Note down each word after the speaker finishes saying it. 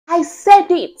I said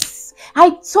it.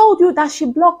 I told you that she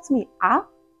blocked me. Ah?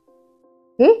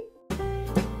 Hey?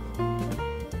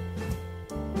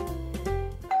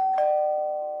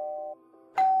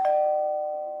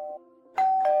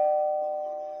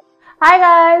 Hi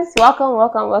guys,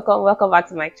 welcome back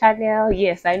to my channel.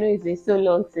 Yes, I know it's been so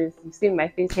long since you've seen my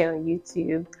face here on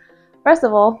YouTube. First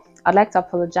of all, I'd like to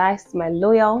apologize to my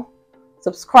loyal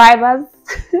subscribers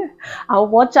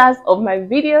and watchers of my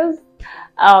videos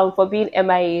for being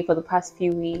MIA for the past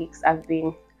few weeks. I've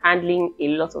been handling a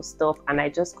lot of stuff and I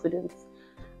just couldn't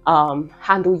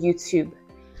handle YouTube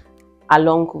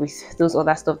along with those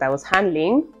other stuff that I was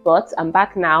handling, but I'm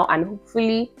back now and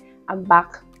hopefully I'm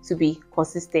back to be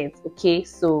consistent. Okay,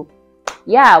 so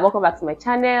yeah, welcome back to my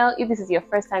channel. If this is your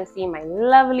first time seeing my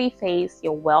lovely face,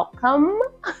 you're welcome.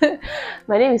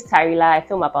 My name is Tarila. I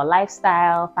film about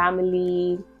lifestyle,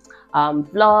 family,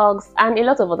 vlogs, and a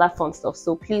lot of other fun stuff,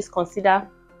 so please consider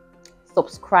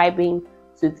subscribing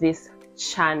to this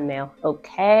channel.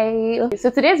 Okay, so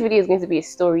today's video is going to be a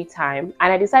story time,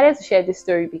 and I decided to share this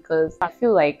story because I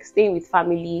feel like staying with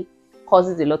family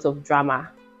causes a lot of drama,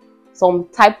 some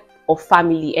type of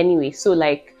family anyway. So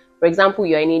like, for example,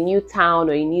 you're in a new town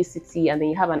or a new city and then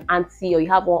you have an auntie or you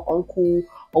have one uncle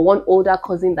or one older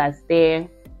cousin that's there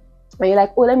and you're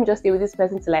like, oh, let me just stay with this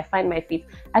person till I find my feet.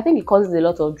 I think it causes a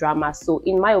lot of drama. So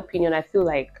in my opinion, I feel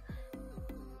like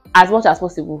as much as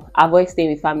possible, avoid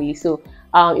staying with family. So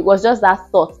it was just that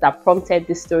thought that prompted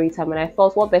this story time, and I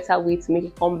thought what better way to make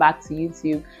it come back to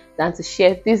YouTube than to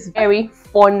share this very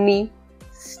funny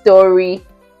story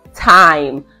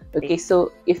time. Okay,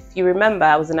 so if you remember,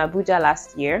 I was in Abuja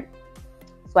last year,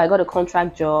 so I got a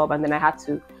contract job and then I had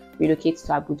to relocate to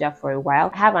Abuja for a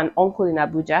while. I have an uncle in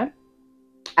Abuja,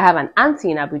 I have an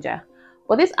auntie in Abuja,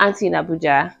 but this auntie in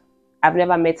Abuja, I've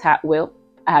never met her. Well,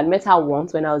 I had met her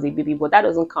once when I was a baby, but that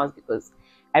doesn't count because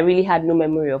I really had no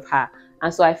memory of her,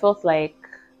 and so I felt like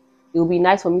it would be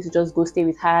nice for me to just go stay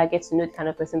with her, get to know the kind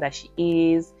of person that she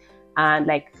is, and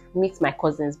like meet my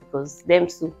cousins, because them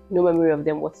too, no memory of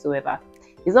them whatsoever.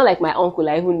 It's not like my uncle,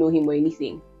 I even know him or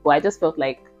anything, but I just felt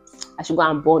like I should go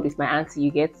and bond with my auntie, you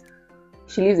get?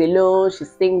 She lives alone, she's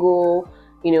single,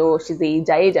 you know, she's a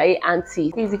jaye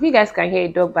auntie. Please, if you guys can hear a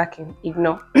dog barking,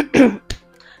 ignore.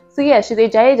 So yeah, she's a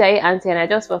jaye auntie, and I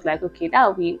just felt like, okay,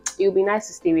 it would be nice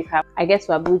to stay with her. I get to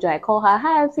Abuja, I call her,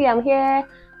 hi auntie, I'm here.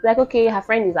 Like, okay, her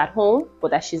friend is at home,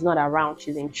 but that she's not around,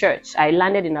 she's in church. I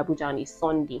landed in Abuja on a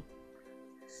Sunday.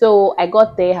 So I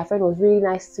got there, her friend was really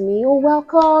nice to me. Oh,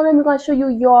 welcome, let me go and show you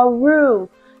your room.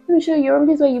 Let me show you your room,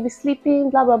 this is where you'll be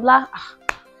sleeping, blah, blah, blah. Ah,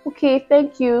 okay,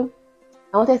 thank you.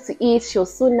 I wanted to eat, she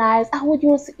was so nice. Ah, what do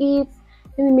you want to eat?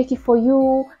 Let me make it for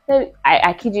you.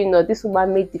 I kid you not, this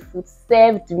woman made the food,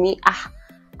 served me. Ah,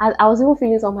 I was even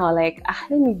feeling somehow like,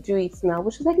 let me do it now.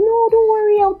 But she was like, no, don't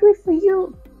worry, I'll do it for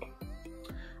you.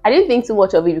 I didn't think too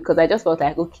much of it because I just felt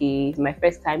like, okay, it's my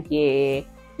first time here.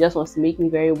 Just wants to make me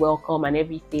very welcome and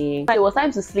everything. It was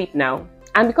time to sleep now,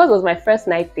 and because it was my first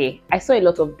night there, I saw a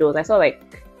lot of doors. I saw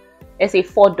like, let's say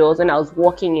 4 doors when I was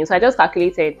walking in. So I just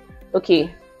calculated,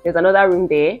 okay, there's another room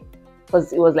there,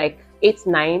 because it was like 8,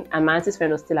 9 and my auntie's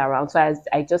friend was still around. So I was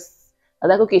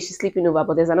like, okay, she's sleeping over,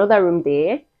 but there's another room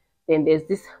there, then there's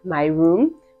this, my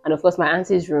room, and of course my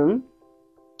auntie's room.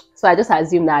 So I just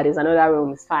assumed that there's another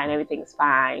room, it's fine, everything is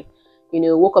fine, you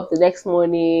know. Woke up the next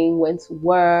morning, went to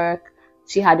work.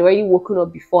 She had already woken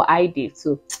up before I did,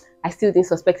 so I still didn't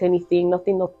suspect anything,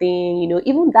 nothing, you know.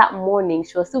 Even that morning,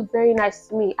 she was still very nice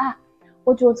to me. Ah,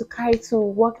 what do you want to carry to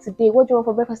work today? What do you want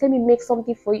for breakfast? Let me make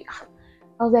something for you.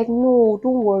 I was like, no,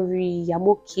 don't worry, I'm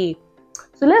okay.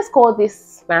 So let's call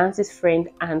this my auntie's friend,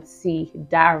 Auntie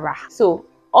Dara. So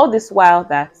all this while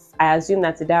that I assumed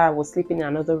that Dara was sleeping in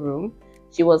another room,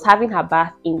 she was having her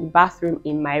bath in the bathroom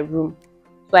in my room.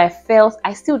 So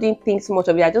I still didn't think too much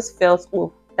of it. I just felt,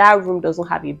 oh, that room doesn't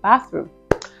have a bathroom.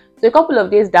 So a couple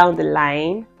of days down the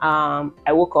line,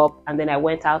 I woke up and then I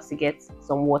went out to get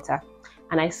some water,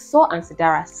 and I saw Auntie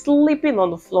Dara sleeping on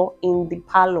the floor in the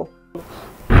parlor.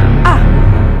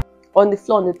 On the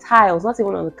floor, on the tiles, not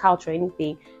even on the couch or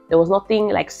anything. There was nothing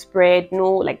like spread,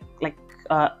 no like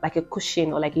a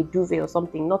cushion or like a duvet or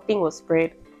something. Nothing was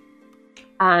spread,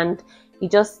 and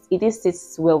it didn't sit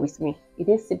well with me. It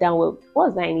didn't sit down well. What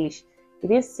was that in English? It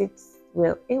didn't sit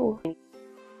well. Ew.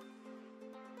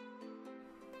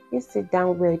 Didn't sit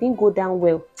down well, it didn't go down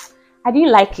well. I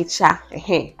didn't like it, Sha.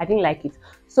 I didn't like it.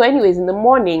 So anyways, in the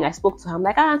morning I spoke to her. I'm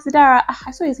like, Auntie Dara,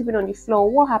 I saw you sleeping on the floor,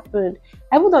 what happened?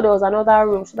 I even thought there was another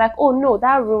room. She's like, oh no,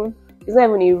 that room is not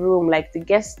even a room, like the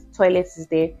guest toilet is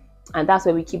there, and that's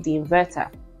where we keep the inverter.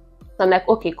 So I'm like,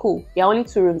 okay, cool. There are only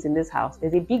 2 rooms in this house.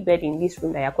 There's a big bed in this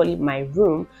room that you're calling my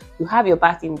room. You have your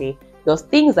bath in there. those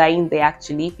things are in there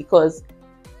actually, because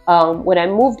when I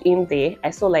moved in there, I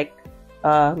saw like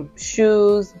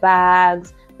shoes,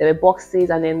 bags, there were boxes,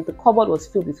 and then the cupboard was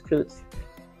filled with clothes.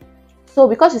 So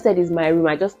because she said it's my room,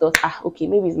 I just thought, okay,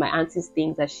 maybe it's my auntie's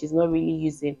things that she's not really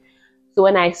using. So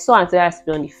when I saw Auntie Dara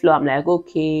sleeping on the floor, I'm like,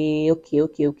 okay,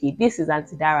 this is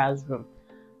Auntie Dara's room.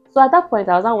 So at that point,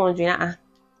 I was wondering,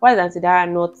 why is Auntie Dara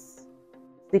not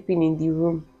sleeping in the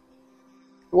room?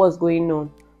 What's going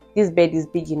on? This bed is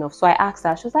big enough. So I asked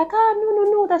her. She was like,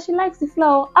 no, that she likes the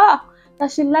floor.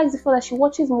 That she likes the floor, that she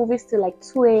watches movies till like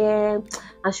 2 a.m.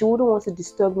 and she wouldn't want to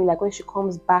disturb me, like when she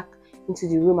comes back into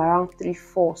the room around 3,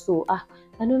 4. So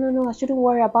no, I shouldn't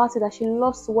worry about it, that she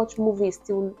loves to watch movies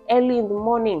till early in the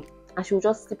morning and she will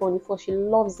just sleep on the floor. She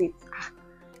loves it.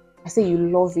 I say, you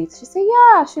love it? She said,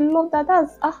 yeah, she loves that.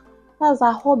 That's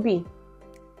her hobby.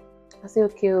 I say,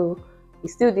 okay, it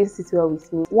still didn't sit well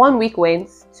with me. 1 week went,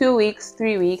 2 weeks,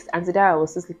 3 weeks, Auntie Dara was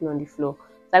still sleeping on the floor.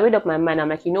 So I made up my mind. I'm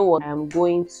like, you know what? I'm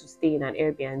going to stay in an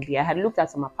Airbnb. I had looked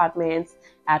at some apartments.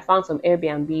 I had found some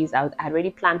Airbnbs. I had already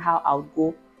planned how I would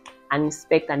go and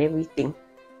inspect and everything.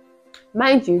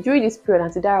 Mind you, during this period,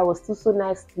 Auntie Dara was still so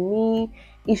nice to me.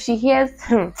 If she hears,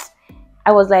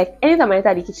 I was like, anytime I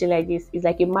enter the kitchen like this, it's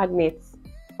like a magnet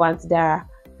for Auntie Dara,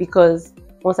 because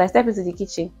once I step into the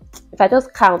kitchen, if I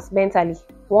just count mentally,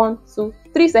 1, 2,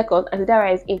 3 seconds, Auntie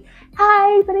Dara is in.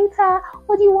 Hi, Benita,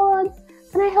 what do you want?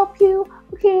 Can I help you?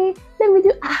 Okay, let me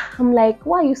do. I'm like,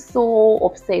 why are you so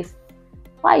obsessed?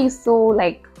 Why are you so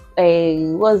like,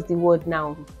 what's the word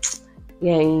now?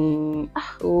 Yeah,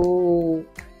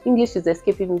 English is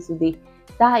escaping me today.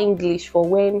 That English for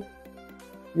when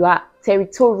you are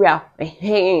territorial.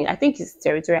 I think it's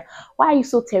territorial. Why are you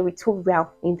so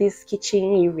territorial in this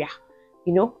kitchen area?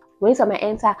 You know, when I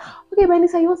enter, okay,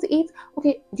 Benita, you want to eat?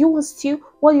 Okay, do you want stew?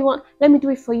 What do you want? Let me do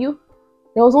it for you.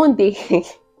 There was one day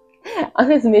I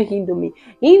wanted to make Indomie.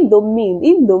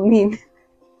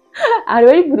 I had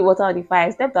already put the water on the fire. I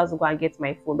stepped out to go and get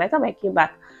my phone. By the time I came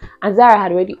back, and Zara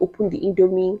had already opened the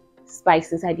Indomie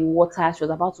spice inside the water. She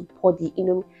was about to pour the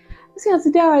Indomie. I said,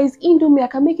 Auntie Dara, is Indomie. I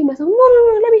can make it myself.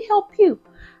 No, let me help you.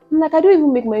 I'm like, I don't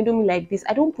even make my Indomie like this.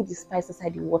 I don't put the spice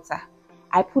inside the water.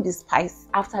 I put the spice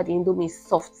after the Indomie is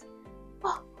soft.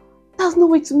 Oh, there's no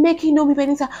way to make Indomie,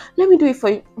 Benita. Let me do it for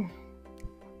you.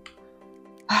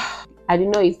 I did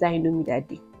not eat that Indomie that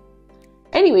day.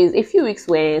 Anyways, a few weeks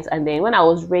went, and then when I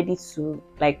was ready to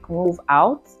like move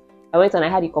out, I went and I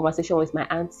had a conversation with my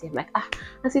auntie. I'm like,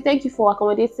 Auntie, thank you for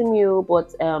accommodating me,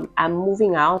 but I'm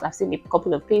moving out. I've seen a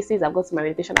couple of places. I've got my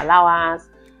relocation allowance.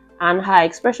 And her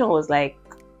expression was like,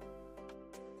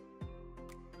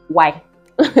 why?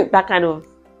 That kind of,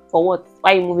 for what?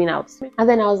 Why are you moving out? And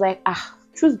then I was like,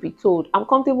 truth be told, I'm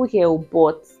comfortable here,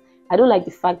 but I don't like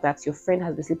the fact that your friend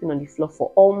has been sleeping on the floor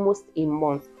for almost a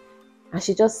month. And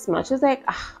she just smiled. She was like,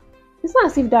 it's not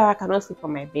as if Dara cannot sleep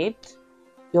on my bed.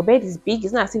 Your bed is big.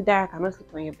 It's not as if Dara cannot sleep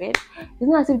on your bed. It's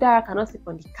not as if Dara cannot sleep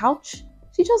on the couch.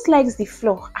 She just likes the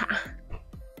floor.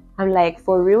 I'm like,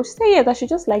 for real? She said, yeah, that she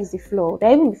just likes the floor.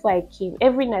 That even before I came,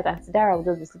 every night Auntie Dara would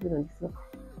just be sleeping on the floor.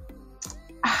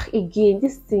 Again,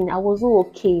 this thing, I was all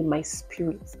okay in my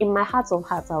spirit. In my heart of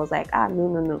hearts, I was like,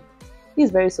 no. This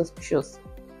is very suspicious.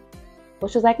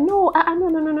 But she was like, no,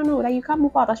 like you can't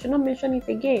move out. I should not mention it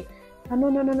again.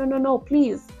 No,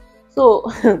 please. So,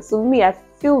 to me, I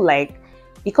feel like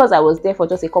because I was there for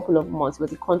just a couple of months, it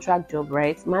was a contract job,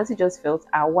 right? My auntie just felt,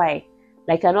 why?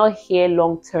 Like, you're not here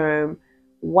long term.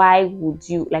 Why would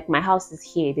you? Like, my house is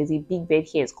here. There's a big bed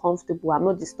here. It's comfortable. I'm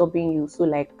not disturbing you. So,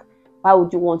 like, why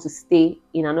would you want to stay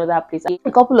in another place?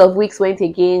 A couple of weeks went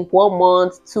again. 1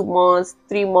 month, 2 months,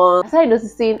 3 months. I started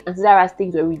noticing Auntie Dara's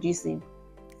things were reducing.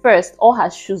 First, all her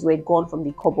shoes were gone from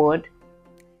the cupboard.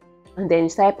 And then she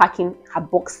started packing her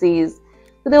boxes.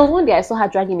 So there was one day I saw her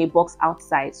dragging a box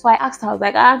outside. So I asked her, I was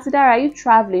like, Auntie Dara, are you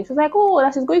traveling? She was like, oh,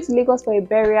 that she's going to Lagos for a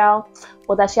burial,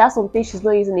 but that she has some things she's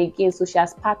not using again. So she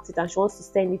has packed it and she wants to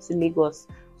send it to Lagos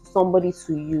to somebody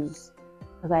to use.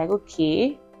 I was like,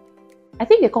 okay. I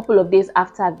think a couple of days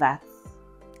after that,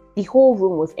 the whole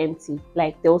room was empty.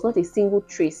 Like, there was not a single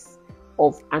trace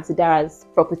of Auntie Dara's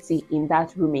property in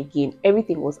that room again.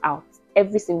 Everything was out.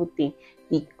 Every single thing.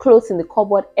 The clothes in the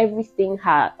cupboard, everything,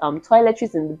 her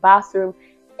toiletries in the bathroom,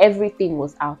 everything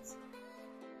was out. So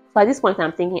at this point,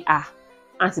 I'm thinking,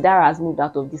 Auntie Dara has moved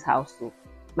out of this house. So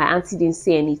my auntie didn't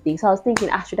say anything. So I was thinking,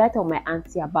 should I tell my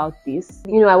auntie about this?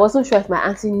 You know, I wasn't sure if my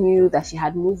auntie knew that she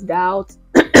had moved out.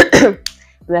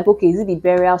 I'm like, okay, is it the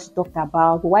burial she talked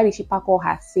about? But why did she pack all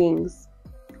her things?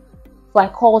 So I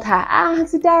called her,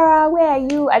 Auntie Dara, where are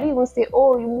you? I didn't even say,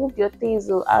 oh, you moved your things.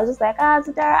 So I was just like,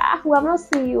 Auntie Dara, we have not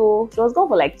seen you. She was gone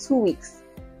for like 2 weeks.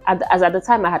 As at the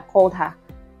time I had called her.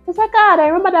 It's like, God, I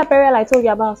remember that burial I told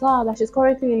you about. So that she's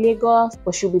currently in Lagos,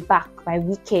 but she'll be back by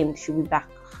weekend. She'll be back.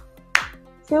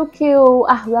 Say, okay, oh,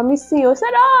 we are missing you. I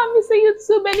said, oh, I'm missing you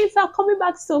too, Benita. Coming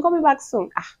back soon. Coming back soon.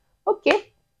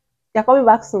 Okay. They're coming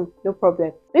back soon. No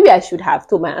problem. Maybe I should have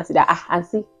told my auntie that,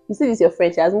 auntie, you see this your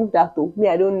friend, she has moved out to me.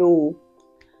 I don't know.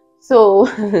 So,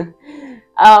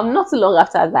 not too long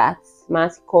after that, my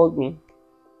auntie called me.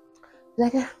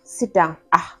 She's like, sit down.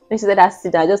 When she said that,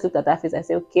 sit down, I just looked at her face. I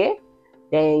said, okay.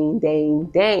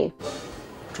 Then.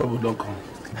 Trouble don't come.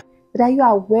 But are you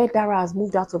aware Dara has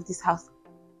moved out of this house?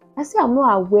 I said, I'm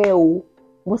not aware,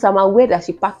 but I'm aware that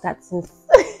she packed her things.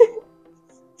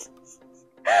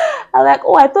 I was like,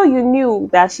 oh, I thought you knew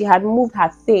that she had moved her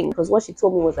thing, because what she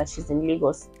told me was that she's in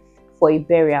Lagos for a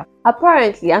burial.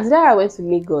 Apparently, Auntie Dara went to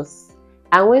Lagos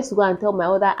and went to go and tell my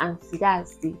other auntie,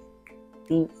 that's the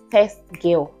first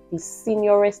girl, the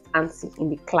seniorest auntie in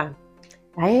the clan.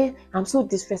 I'm so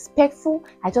disrespectful.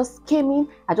 I just came in,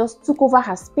 I just took over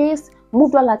her space,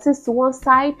 moved all her things to one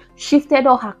side, shifted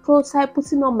all her clothes side,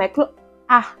 putting on my clothes.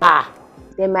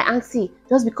 Then my auntie,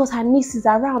 just because her niece is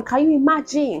around, can you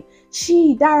imagine?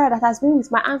 She, Dara, that has been with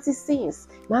my auntie since.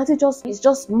 My auntie is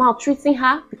just maltreating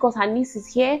her because her niece is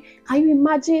here. Can you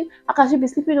imagine? How can she be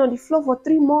sleeping on the floor for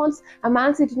 3 months and my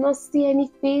auntie did not see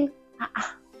anything?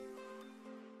 I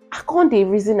can't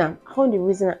reason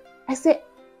her. I said,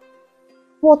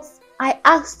 but I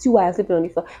asked you why I'm sleeping on the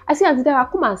floor. I said, Auntie Dara,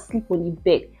 come and sleep on the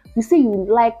bed. You say you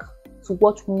like to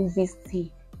watch movies till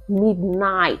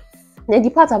midnight. And the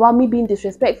part about me being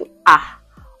disrespectful,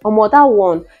 that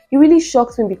one, it really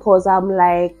shocks me because I'm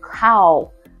like,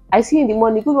 how? I see you in the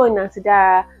morning, good morning, Auntie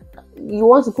Dara, you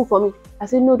want to cook for me? I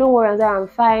said, no, don't worry, Auntie Dara, I'm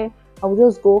fine. I will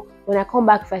just go. When I come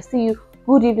back, if I see you,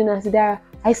 good evening, Auntie Dara.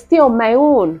 I stay on my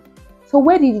own. So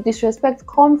where did the disrespect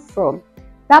come from?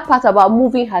 That part about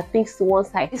moving her things to one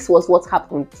side, this was what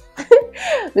happened.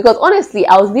 Because honestly,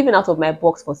 I was living out of my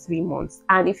box for 3 months.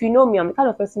 And if you know me, I'm the kind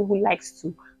of person who likes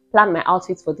to plan my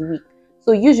outfits for the week.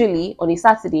 So usually on a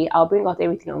Saturday, I'll bring out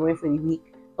everything I'm wearing for the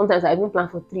week. Sometimes I even plan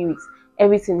for 3 weeks.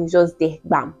 Everything is just there,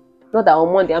 bam. Not that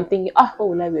on Monday I'm thinking, what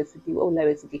will I wear today? What will I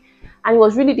wear today? And it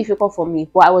was really difficult for me.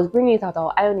 But I was bringing it out,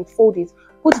 I'll iron it, fold it,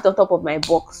 put it on top of my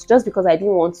box, just because I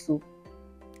didn't want to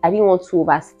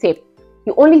overstep.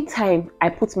 The only time I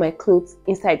put my clothes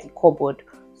inside the cupboard,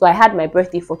 so I had my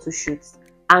birthday photo shoots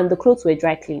and the clothes were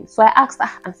dry cleaned. So I asked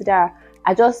Auntie Dara,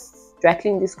 I just dry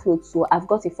cleaned this clothes, so I've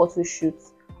got a photo shoot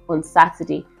on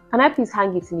Saturday. Can I please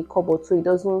hang it in the cupboard so it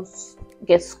doesn't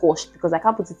get squashed because I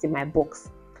can't put it in my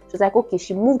box? She was like, okay.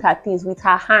 She moved her things with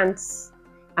her hands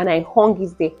and I hung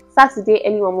it there. Saturday,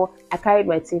 early morning, I carried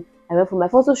my thing. I went for my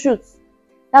photo shoot.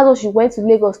 That's what she went to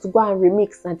Lagos to go and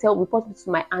remix and report it to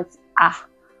my auntie. I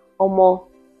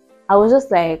was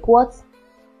just like, what? So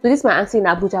this my auntie in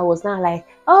Abuja was now like,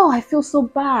 oh, I feel so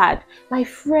bad. My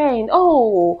friend,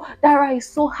 oh, Dara is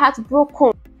so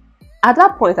heartbroken. At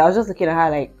that point, I was just looking at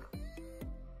her like,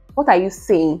 what are you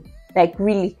saying? Like,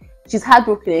 really? She's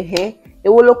heartbroken in here?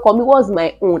 The Wolo Komi was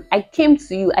my own. I came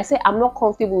to you. I said, I'm not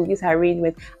comfortable with this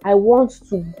arrangement. I want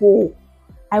to go.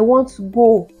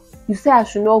 You say I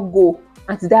should not go.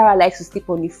 Auntie Dara likes to sleep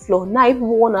on the floor. Now, if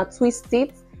people want to twist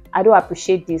it, I don't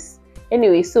appreciate this.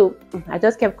 Anyway, so I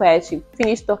just kept quiet. She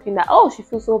finished talking that, oh, she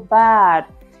feels so bad.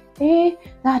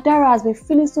 That Dara has been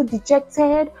feeling so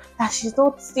dejected, that she's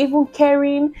not even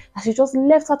caring, that she just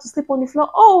left her to sleep on the floor.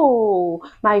 Oh,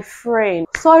 my friend.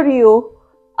 Sorry,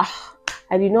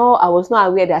 and I was not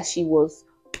aware that she was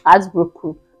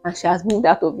heartbroken and she has moved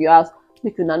out of your house.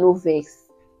 Make you no vex.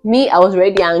 Me, I was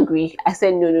already angry. I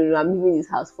said, no, I'm leaving this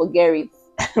house. Forget it.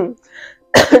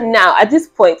 Now, at this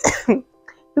point,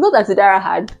 because Auntie Dara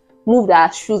had moved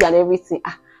her shoes and everything,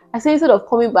 I said, instead of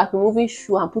coming back, removing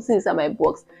shoe and putting it inside my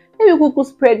box, let me quickly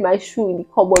spread my shoe in the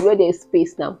cupboard where there's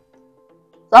space now.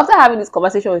 So after having this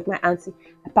conversation with my auntie,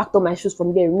 I packed all my shoes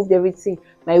from there, removed everything.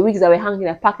 My wigs that were hanging,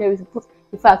 I packed everything.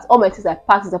 In fact, all my things I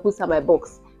packed it, I put it inside my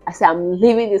box. I said, I'm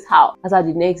leaving this house. As the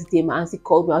next day, my auntie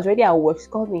called me. I was already at work. She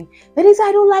called me. Vanessa,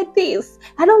 I don't like this.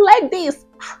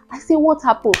 I said, what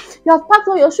happened? You have packed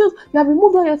all your shoes. You have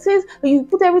removed all your things. You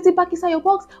put everything back inside your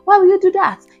box. Why will you do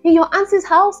that? In your auntie's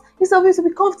house? It's obvious to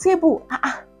be comfortable.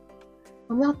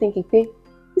 I'm now thinking, is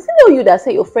it not you that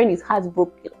said your friend is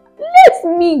heartbroken? Let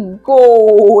me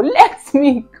go.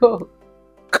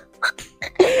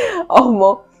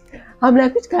 I'm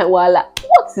like, which kind of wala?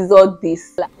 What is all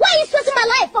this? Why are you stressing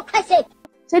my life, for Christ's sake?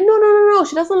 Said, no,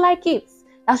 she doesn't like it.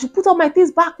 I should put all my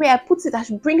things back where I put it. I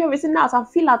should bring everything out and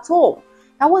feel at home.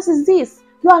 Now, what is this?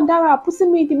 You and Dara are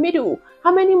putting me in the middle.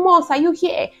 How many months are you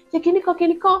here? Can't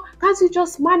you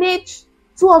just manage?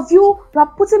 Two of you are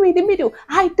putting me in the middle.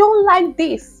 I don't like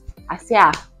this. I say,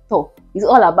 It's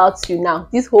all about you now.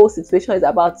 This whole situation is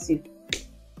about you.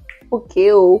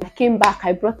 Okay, oh. I came back,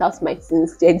 I brought out my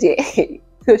things, JJ.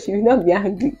 So she will not be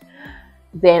angry.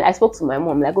 Then I spoke to my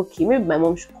mom, like, okay, maybe my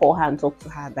mom should call her and talk to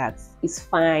her that it's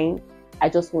fine. I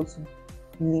just want to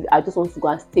leave. I just want to go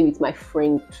and stay with my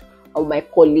friend or my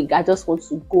colleague. I just want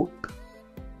to go.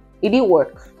 It didn't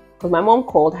work. Because my mom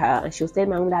called her and she was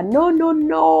telling my mom that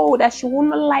no, that she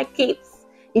won't like it.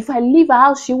 If I leave her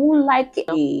house, she won't like it.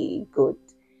 Hey, good.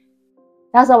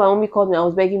 That's how my mommy called me. I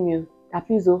was begging you that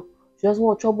please, oh, she doesn't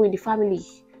want trouble in the family.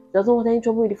 She doesn't want any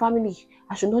trouble in the family.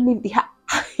 I should not leave the house.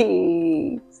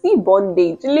 See,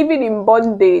 bondage. Living in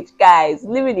bondage, guys.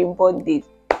 Living in bondage.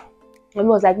 My mom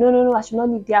was like, no, I should not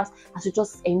leave the house. I should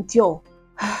just endure.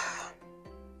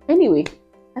 Anyway,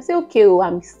 I said, okay, oh,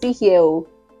 I'm still here. Oh.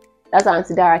 That's how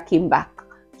Auntie Dara came back.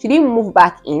 She didn't move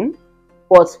back in,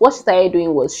 but what she started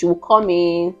doing was she would come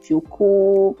in, she would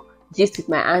cook, gist with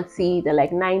my auntie. They're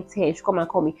like 9, 10. She'd come and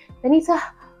call me. Benita,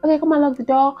 okay, come and lock the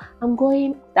door. I'm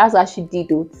going. That's what she did.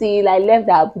 Till I left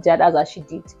the Abuja, that's what she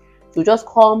did. She'll just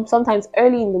come sometimes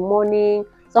early in the morning.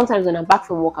 Sometimes when I'm back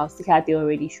from work, I'll see her there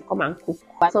already. She'll come and cook.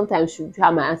 Sometimes she'll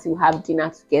have my auntie will have dinner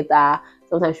together.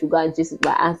 Sometimes she'll go and gist with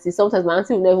my auntie. Sometimes my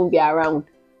auntie will never even be around.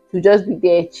 She'll just be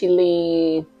there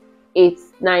chilling. 8,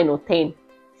 9 or 10,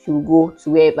 she will go to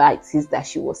wherever it is that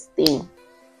she was staying.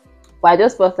 But I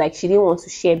just felt like she didn't want to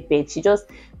share bed. She just,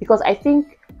 because I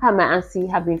think her and my auntie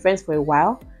have been friends for a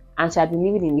while and she had been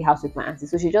living in the house with my auntie.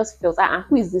 So she just felt,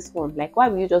 who is this one? Like, why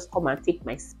will you just come and take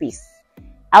my space?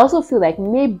 I also feel like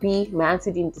maybe my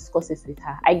auntie didn't discuss this with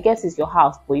her. I guess it's your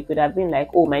house, but you could have been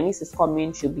like, oh, my niece is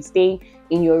coming. She'll be staying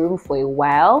in your room for a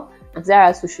while. And Zara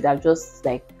also should have just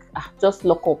like, just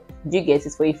lock up. Do you get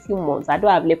it? For a few months. I don't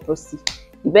have leprosy.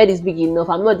 The bed is big enough.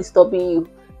 I'm not disturbing you.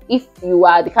 If you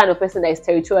are the kind of person that is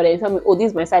territorial, then you tell me, oh,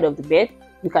 this is my side of the bed.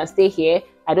 You can stay here.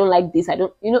 I don't like this. I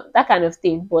don't, that kind of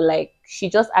thing. But like, she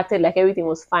just acted like everything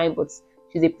was fine, but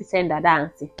she's a pretender, that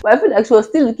auntie. But I feel like she was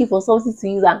still looking for something to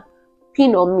use and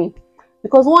pin on me.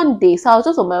 Because one day, so I was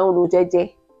just on my own,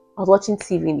 OJJ. I was watching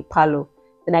TV in the parlor.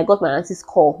 Then I got my auntie's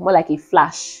call, more like a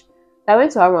flash. So I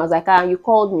went to her room. I was like, you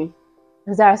called me.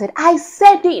 And Zara said, I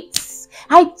said it.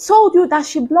 I told you that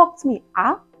she blocked me.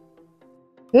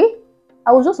 Hey?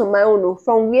 I was just on my own.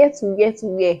 From where to where to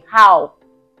where? How?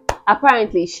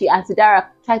 Apparently, Auntie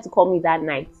Dara tried to call me that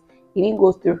night. He didn't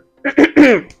go through.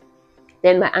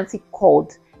 Then my auntie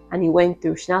called and he went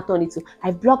through. She now turned it to, I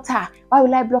blocked her. Why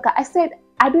will I block her? I said,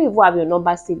 I don't even have your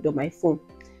number saved on my phone.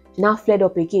 She now flared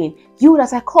up again. You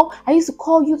that I used to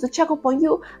call you to check up on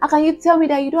you. How can you tell me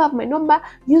that you don't have my number?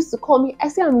 You used to call me. I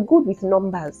say I'm good with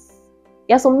numbers.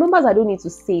 There are some numbers I don't need to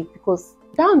save because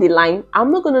down the line,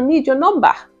 I'm not going to need your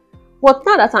number. But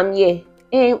now that I'm here,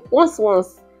 once,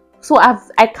 so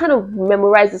I kind of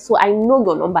memorized it, so I know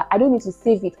your number. I don't need to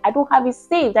save it. I don't have it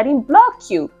saved. I didn't block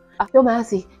you. I told my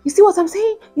auntie, you see what I'm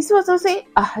saying? You see what I'm saying?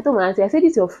 I told my auntie, I said,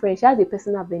 it's your friend. She has a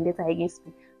personal vendetta against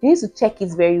me. You need to check it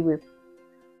very well.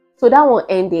 So that one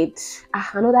ended.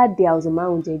 Another day I was on my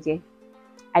own, JJ.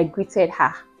 I greeted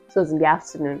her. So it was in the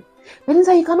afternoon.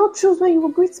 Benita, you cannot choose when you will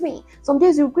greet me. Some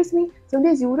days you will greet me, some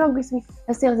days you will not greet me.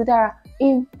 I say, Auntie Dara,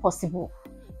 impossible.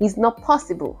 It's not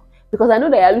possible. Because I know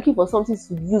that you're looking for something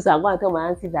to use. I'm going to tell my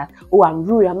auntie that, oh, I'm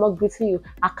rude, I'm not greeting you.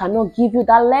 I cannot give you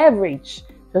that leverage. She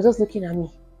was just looking at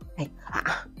me like,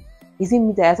 is it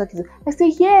me that you're talking to? I say,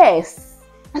 yes.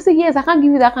 I can't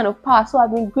give you that kind of power. So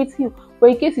I've been greeting you. But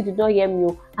in case you did not hear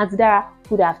me, Auntie Dara,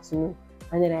 good afternoon.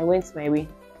 And then I went my way.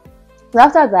 So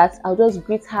after that, I'll just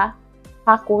greet her,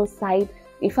 park one side.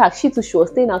 In fact, she was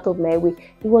staying out of my way.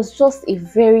 It was just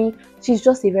she's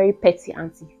just a very petty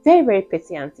auntie. Very, very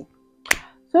petty auntie.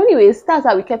 So anyways, that's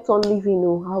how we kept on living.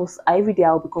 Every day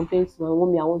I'll be complaining to my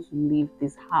mommy, I want to leave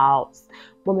this house.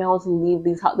 Mommy, I want to leave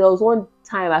this house. There was one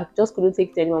time I just couldn't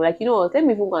take it anymore. I'm like, you know what, let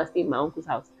me even go and stay in my uncle's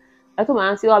house. I told my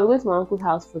auntie, I'll be going to my uncle's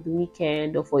house for the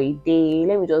weekend or for a day.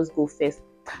 Let me just go first.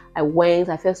 I went,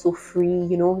 I felt so free,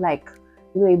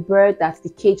 a bird that the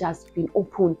cage has been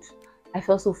opened. I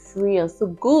felt so free and so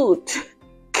good.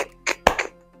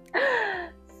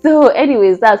 So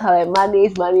anyways, that's how I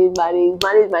managed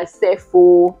myself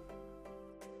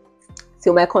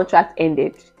till my contract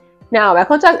ended. Now, my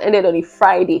contract ended on a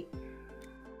Friday.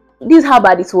 This is how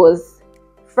bad it was.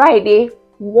 Friday,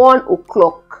 1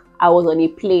 o'clock, I was on a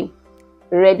plane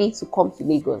ready to come to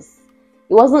Lagos.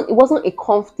 It wasn't a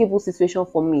comfortable situation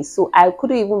for me. So I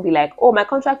couldn't even be like, oh, my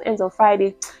contract ends on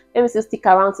Friday. Let me still stick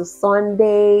around to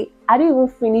Sunday. I didn't even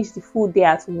finish the full day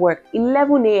at work.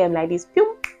 11 a.m. like this.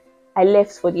 Pew! I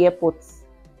left for the airport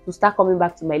to start coming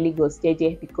back to my Lagos,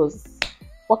 JJ, because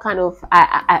what kind of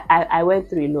I went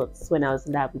through a lot when I was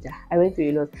in Abuja. I went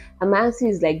through a lot, and my auntie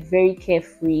is like very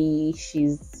carefree.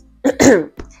 She's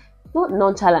not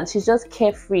nonchalant, she's just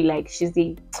carefree. Like she's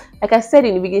the, like I said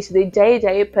in the beginning, she's a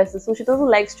jaye person, so she doesn't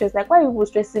like stress. Like, why are you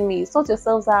stressing me? Sort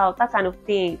yourselves out, that kind of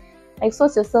thing. Like,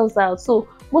 sort yourselves out. So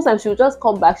most times she'll just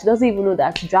come back, she doesn't even know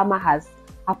that drama has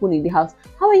happened in the house.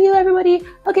 How are you, everybody?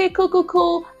 Okay,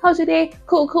 cool. How's your day?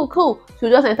 Cool. She'll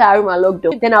just enter her room and lock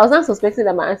door. Then I was not suspecting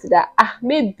that my auntie that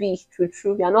maybe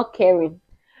true we are not caring,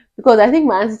 because I think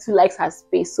my auntie too likes her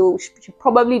space, so she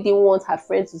probably didn't want her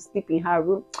friend to sleep in her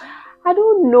room. I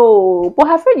don't know, but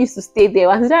her friend used to stay there.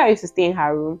 Auntie Dara used to stay in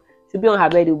her room. She'd be on her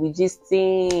bed, we'll be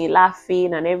gisting,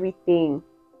 laughing, and everything.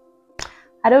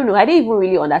 I don't know. I didn't even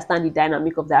really understand the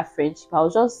dynamic of that friendship.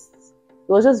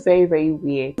 It was just very, very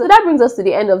weird. So that brings us to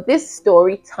the end of this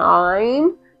story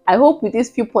time. I hope with these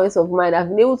few points of mine, I've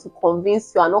been able to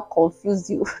convince you and not confuse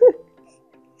you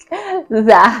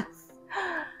that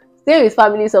staying with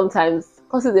family sometimes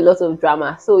causes a lot of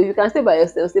drama. So if you can stay by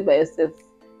yourself, stay by yourself.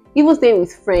 Even staying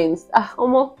with friends,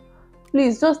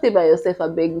 please just stay by yourself, I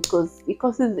beg, because it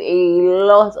causes a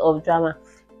lot of drama.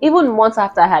 Even months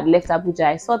after I had left Abuja,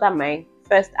 I saw that my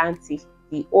first auntie,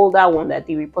 the older one that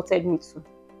they reported me to,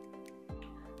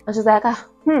 and she's like,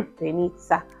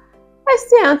 Benita, I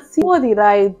say, auntie, what did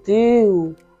I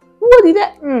do? What did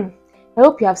I? I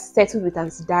hope you have settled with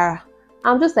Auntie Dara.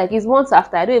 I'm just like, it's months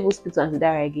after. I don't even speak to Auntie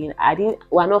Dara again.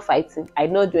 We're not fighting. I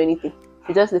did not do anything.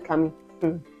 She just look at me.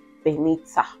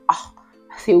 Benita. I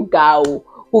say, Ugao.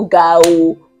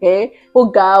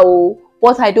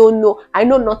 What I don't know. I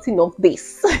know nothing of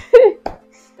this.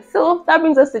 So that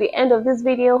brings us to the end of this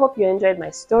video. Hope you enjoyed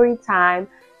my story time.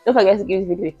 Don't forget to give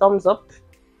this video a thumbs up.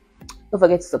 Don't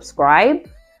forget to subscribe.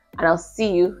 And I'll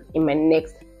see you in my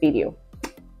next video.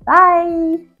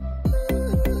 Bye.